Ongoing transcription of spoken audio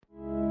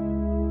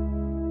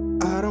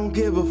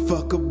don't give a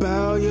fuck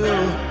about you.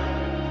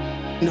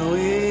 No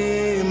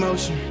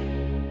emotion.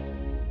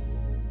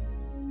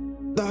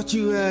 Thought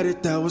you had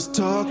it, that was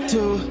talk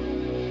to.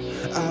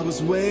 I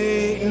was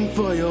waiting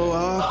for your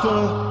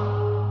offer.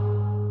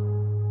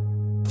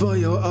 For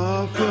your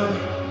offer.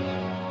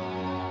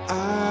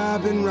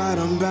 I've been right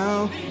on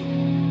bound.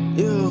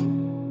 You.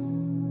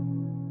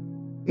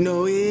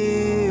 No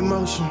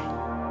emotion.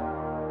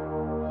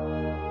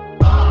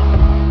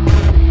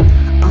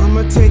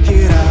 I'ma take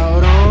it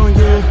out on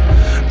you,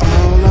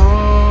 all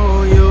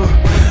on you.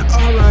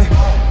 Alright.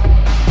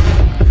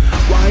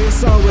 Why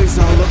it's always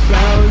all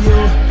about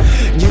you?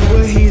 You a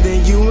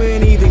heathen, you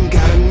ain't even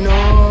got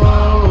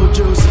no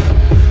juice.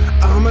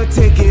 I'ma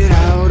take it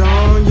out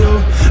on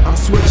you. I'm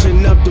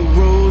switching up the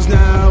rules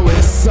now,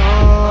 it's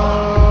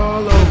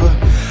all over.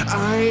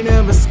 I ain't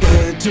ever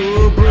scared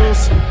to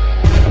bruise.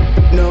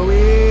 No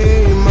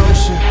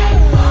emotion.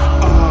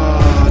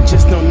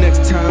 Just know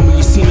next time when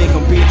you see me,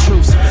 gon' be a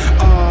truce.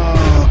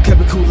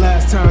 Kept it cool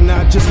last time, now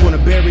I just wanna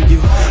bury you.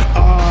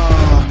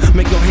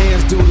 Make your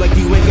hands do like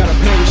you ain't got a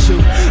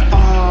parachute.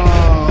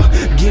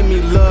 Give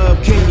me love,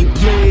 can you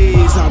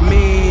please? I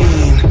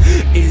mean,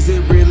 is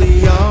it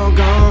really all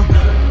gone?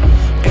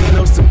 Ain't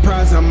no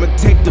surprise, I'ma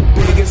take the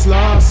biggest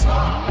loss.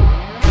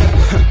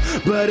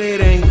 But it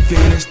ain't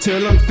finished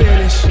till I'm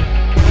finished.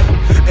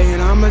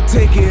 And I'ma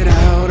take it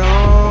out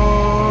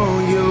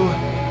on you,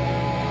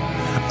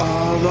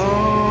 all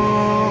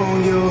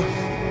on you.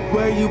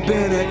 Where you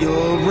been at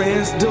your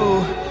rents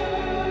due?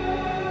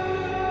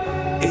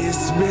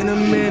 It's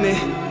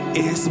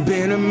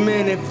been a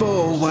minute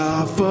for a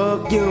while,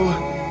 fuck you.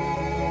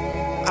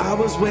 I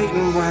was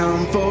waiting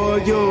around for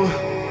you.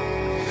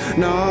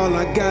 Now all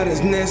I got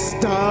is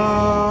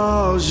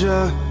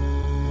nostalgia.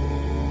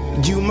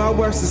 You my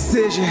worst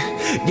decision.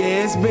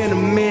 Yeah, it's been a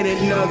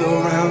minute, another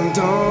round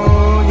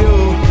on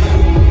you.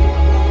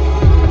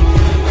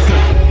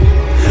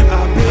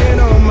 I've been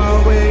on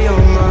my way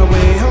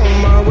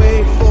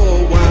for a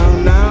while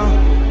now.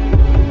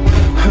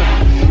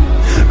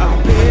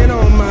 I've been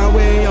on my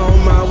way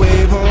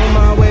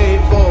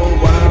for a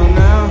while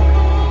now.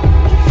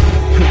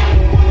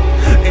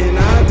 And I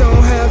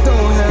don't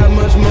have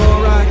much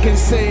more I can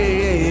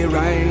say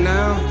right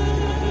now.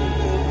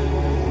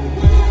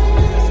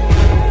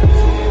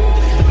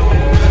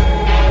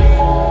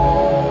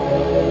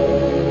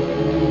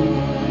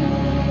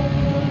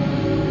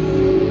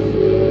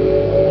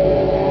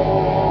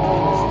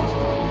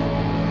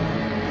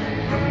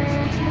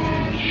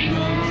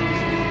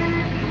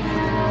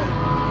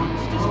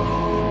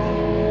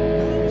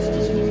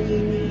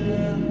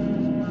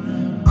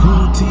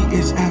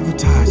 Is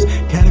advertised,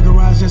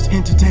 categorized as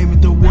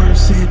entertainment. The word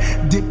said,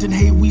 dipped in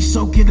hate, we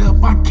soak it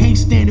up. I can't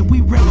stand it, we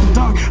rep the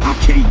dark. I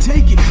can't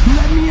take it,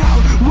 let me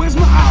out. Where's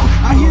my out?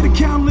 I hear the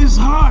countless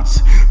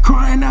hearts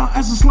crying out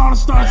as the slaughter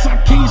starts. I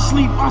can't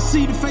sleep, I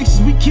see the faces.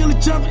 We kill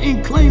each other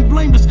and claim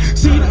blameless.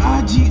 See the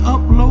IG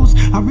uploads,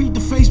 I read the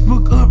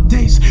Facebook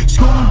updates.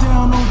 Scrolling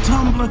down on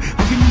Tumblr,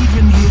 I can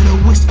even hear the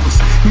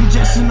whispers,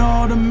 ingesting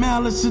all the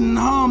malice and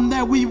harm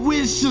that we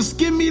wish. Just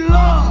give me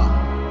love.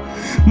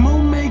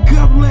 More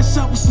makeup, less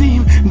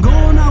self-esteem.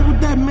 Going out with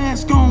that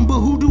mask on,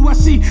 but who do I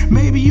see?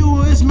 Maybe you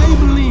or it's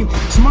Maybelline.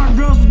 Smart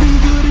girls with them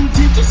good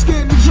intentions,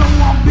 scared to show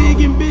off, big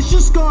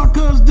ambitious. Scarred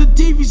cause the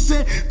TV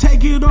said,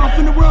 take it off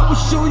and the world will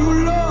show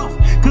you love.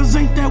 Cause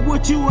ain't that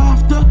what you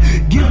after?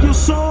 Give your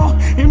soul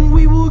and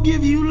we will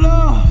give you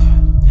love.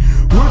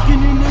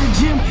 Working in that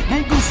gym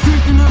ain't gon'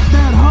 strengthen up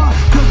that heart.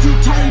 Cause you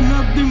tighten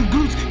up them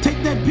glutes.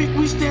 Take that pic,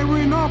 we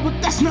staring off, but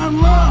that's not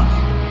love.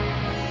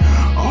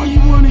 All you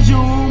want is your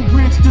own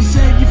prince to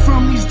save you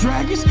from these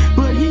dragons.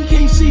 But he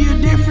can't see a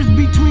difference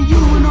between you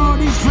and all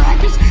these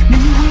dragons. Then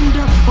you end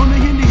up on the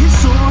end of his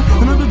sword,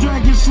 another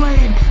dragon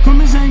slayed. From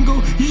his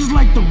angle, you just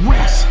like the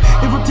rest.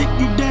 If I take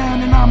you down,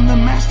 then I'm the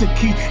master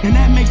key, and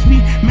that makes me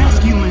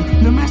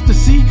masculine. The master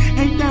C,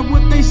 ain't that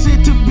what they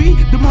said to be?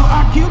 The more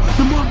I kill,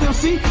 the more they'll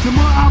see. The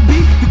more I'll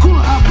be, the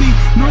cooler I'll be.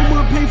 No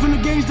more pay for the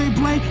games they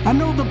play. I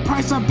know the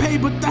price I pay,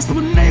 but that's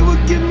when they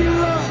would give me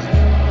love.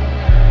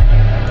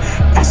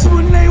 That's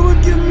when they will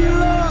give me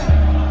love.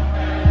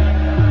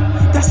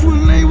 That's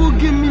when they will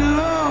give me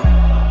love.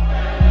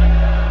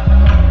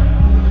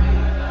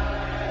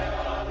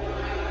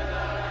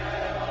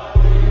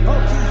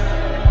 Okay,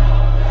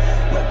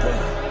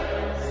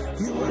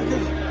 you work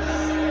it.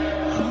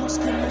 I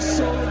must give my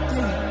soul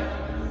again.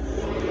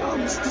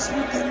 Promise this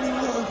will give me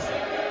love.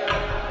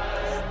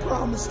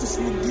 Promise this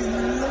will give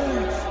me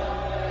love.